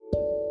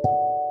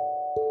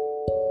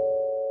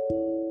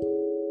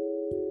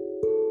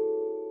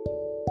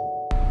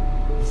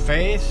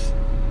faith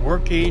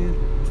working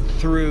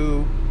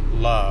through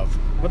love.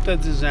 What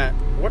does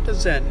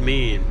that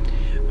mean?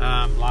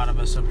 A lot of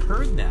us have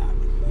heard that.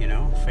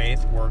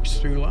 Faith works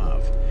through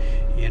love.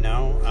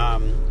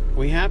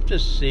 We have to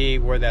see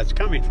where that's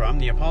coming from.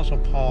 The Apostle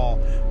Paul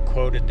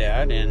quoted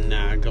that in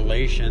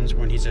Galatians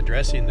when he's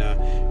addressing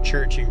the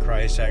church in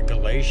Christ at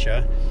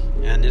Galatia,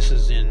 and this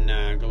is in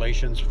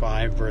Galatians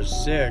 5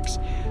 verse 6.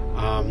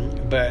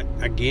 But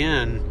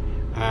again,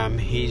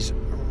 he's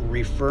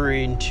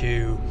referring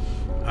to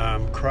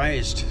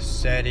Christ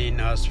setting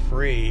us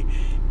free.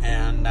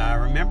 And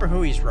remember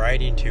who he's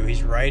writing to.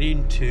 He's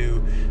writing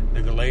to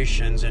the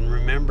Galatians, and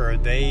remember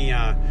they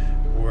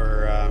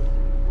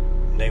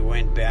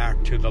went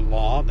back to the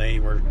law. They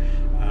were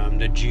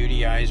the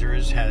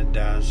Judaizers had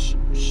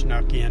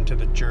snuck into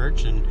the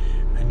church and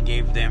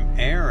gave them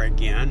air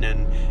again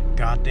and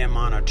got them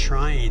on a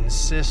trying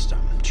system,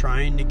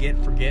 trying to get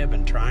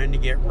forgiven, trying to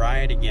get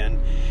right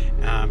again,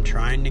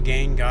 trying to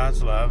gain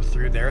God's love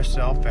through their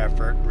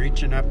self-effort,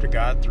 reaching up to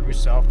God through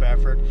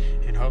self-effort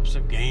in hopes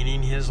of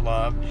gaining His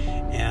love.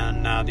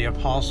 And the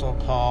Apostle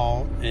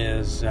Paul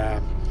is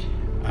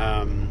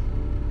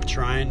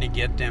trying to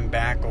get them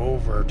back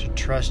over to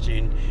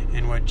trusting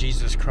in what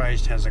Jesus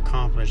Christ has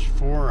accomplished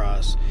for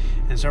us.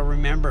 And so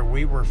remember,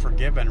 we were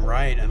forgiven,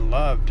 right, and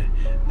loved,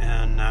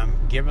 and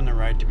given the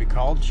right to be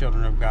called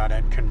children of God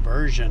at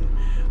conversion.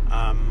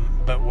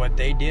 But what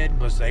they did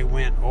was they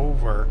went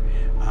over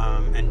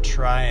and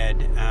tried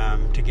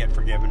to get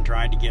forgiven,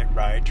 tried to get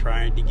right,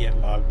 tried to get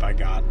loved by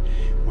God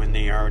when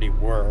they already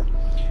were.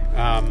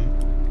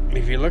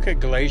 If you look at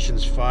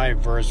Galatians 5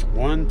 verse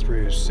 1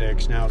 through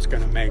 6, now it's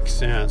going to make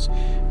sense,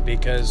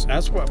 because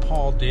that's what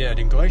Paul did.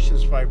 In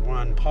Galatians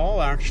 5:1,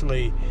 Paul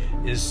actually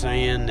is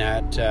saying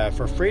that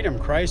for freedom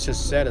Christ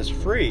has set us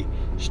free.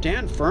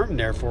 Stand firm,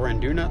 therefore, and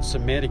do not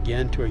submit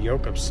again to a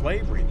yoke of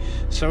slavery.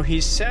 So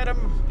he set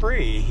them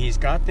free. He's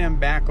got them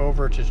back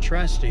over to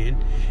trusting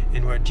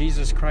in what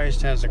Jesus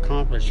Christ has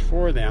accomplished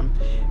for them.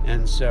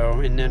 And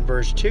then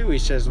verse 2, he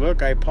says,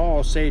 "Look, I,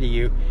 Paul, say to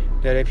you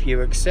that if you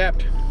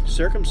accept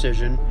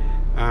circumcision,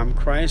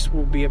 Christ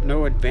will be of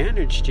no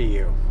advantage to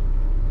you.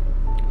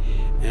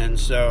 And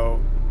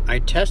so I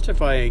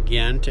testify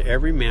again to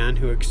every man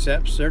who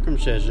accepts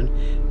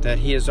circumcision that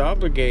he is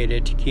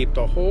obligated to keep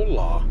the whole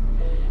law.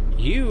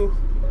 You,"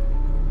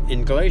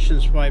 in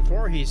Galatians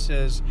 5:4, he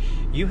says,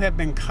 "you have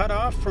been cut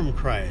off from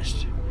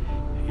Christ.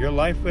 Your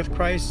life with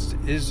Christ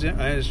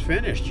is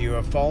finished. You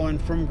have fallen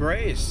from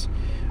grace.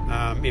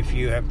 If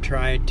you have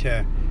tried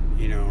to,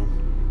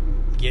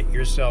 get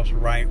yourselves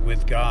right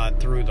with God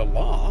through the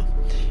law."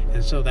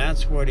 And so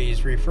that's what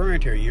he's referring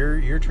to.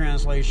 Your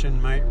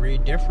translation might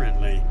read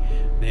differently.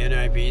 The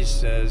NIV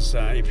says,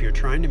 if you're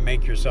trying to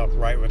make yourself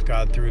right with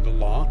God through the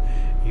law,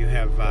 you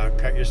have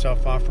cut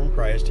yourself off from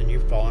Christ and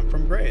you've fallen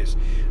from grace.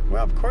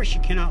 Well, of course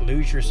you cannot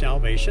lose your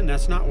salvation.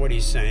 That's not what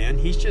he's saying.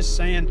 He's just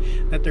saying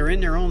that they're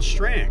in their own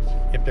strength.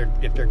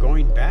 If they're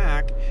going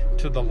back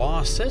to the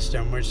law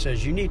system, which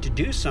says you need to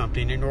do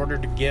something in order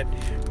to get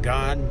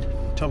God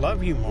to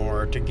love you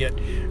more, to get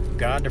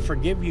God to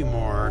forgive you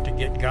more, to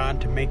get God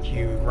to make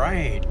you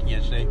right,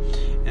 you see.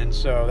 And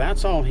so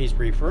that's all he's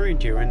referring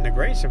to. And the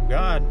grace of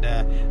God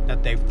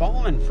that they've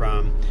fallen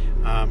from,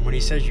 when he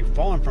says you've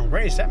fallen from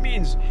grace, that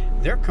means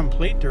they're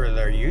complete through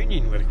their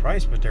union with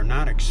Christ, but they're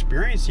not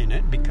experiencing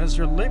it because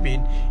they're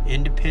living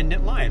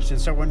independent lives. And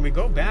so when we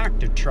go back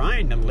to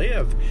trying to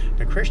live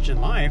the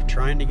Christian life,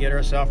 trying to get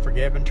ourselves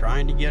forgiven,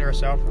 trying to get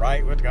ourselves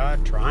right with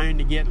God, trying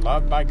to get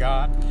loved by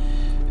God,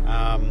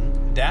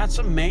 that's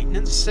a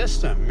maintenance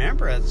system.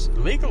 Remember,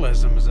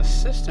 legalism is a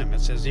system.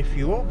 It says if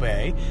you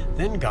obey,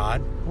 then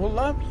God will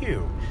love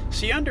you.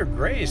 See, under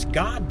grace,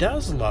 God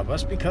does love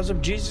us because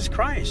of Jesus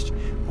Christ,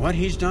 what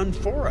he's done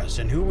for us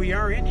and who we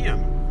are in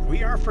him.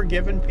 We are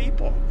forgiven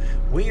people.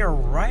 We are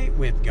right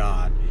with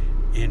God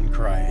in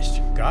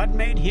Christ. God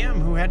made him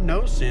who had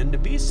no sin to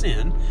be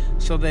sin,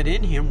 so that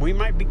in him we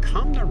might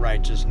become the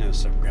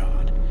righteousness of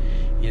God.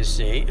 You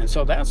see, and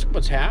so that's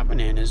what's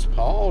happening, is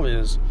Paul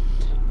is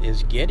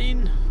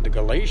getting the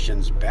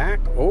Galatians back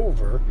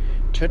over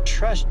to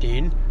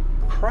trusting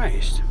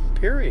Christ,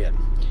 period.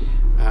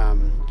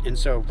 And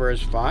so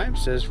verse 5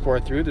 says, "For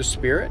through the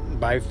Spirit,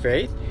 by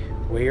faith,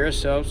 we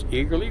ourselves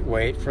eagerly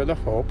wait for the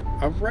hope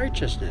of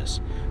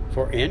righteousness.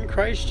 For in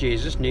Christ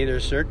Jesus neither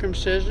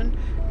circumcision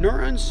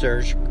nor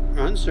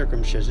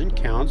uncircumcision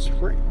counts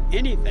for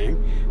anything,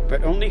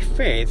 but only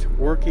faith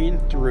working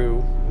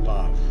through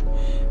love."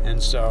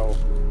 And so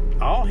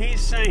all he's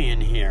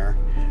saying here,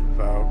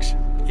 folks,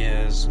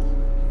 is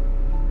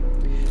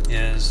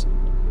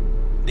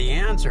the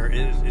answer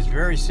is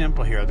very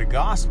simple here. The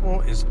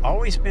gospel has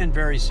always been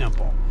very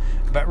simple.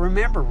 But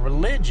remember,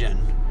 religion,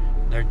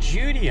 the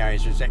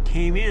Judaizers that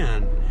came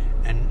in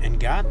and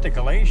got the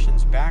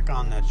Galatians back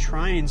on the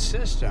trying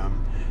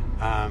system,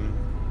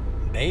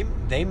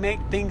 they make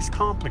things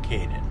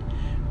complicated.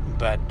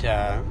 But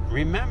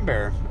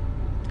remember,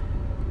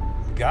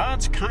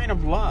 God's kind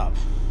of love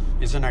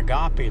is an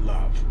agape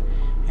love.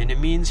 And it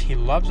means he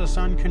loves us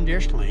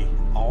unconditionally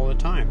all the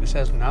time. This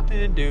has nothing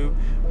to do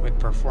with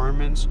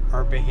performance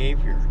or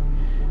behavior.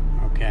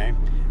 Okay?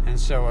 And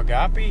so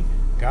agape,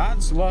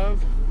 God's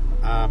love,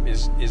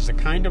 is the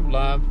kind of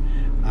love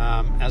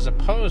as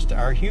opposed to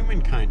our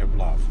human kind of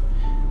love.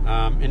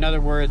 In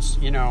other words,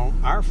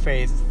 our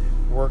faith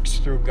works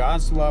through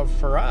God's love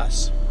for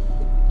us.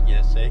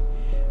 You see?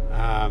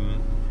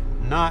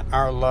 Not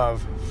our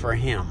love for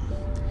him.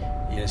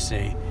 You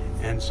see?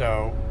 And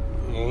so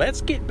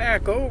let's get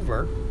back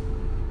over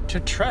to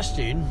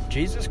trusting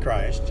Jesus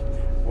Christ,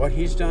 what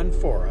he's done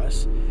for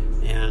us.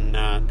 And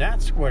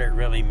that's what it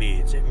really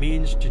means. It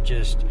means to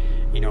just,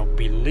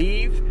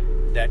 believe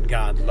that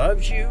God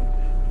loves you,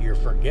 you're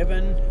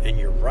forgiven, and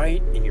you're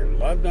right, and you're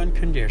loved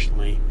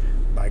unconditionally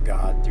by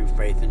God through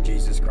faith in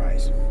Jesus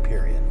Christ,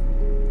 period.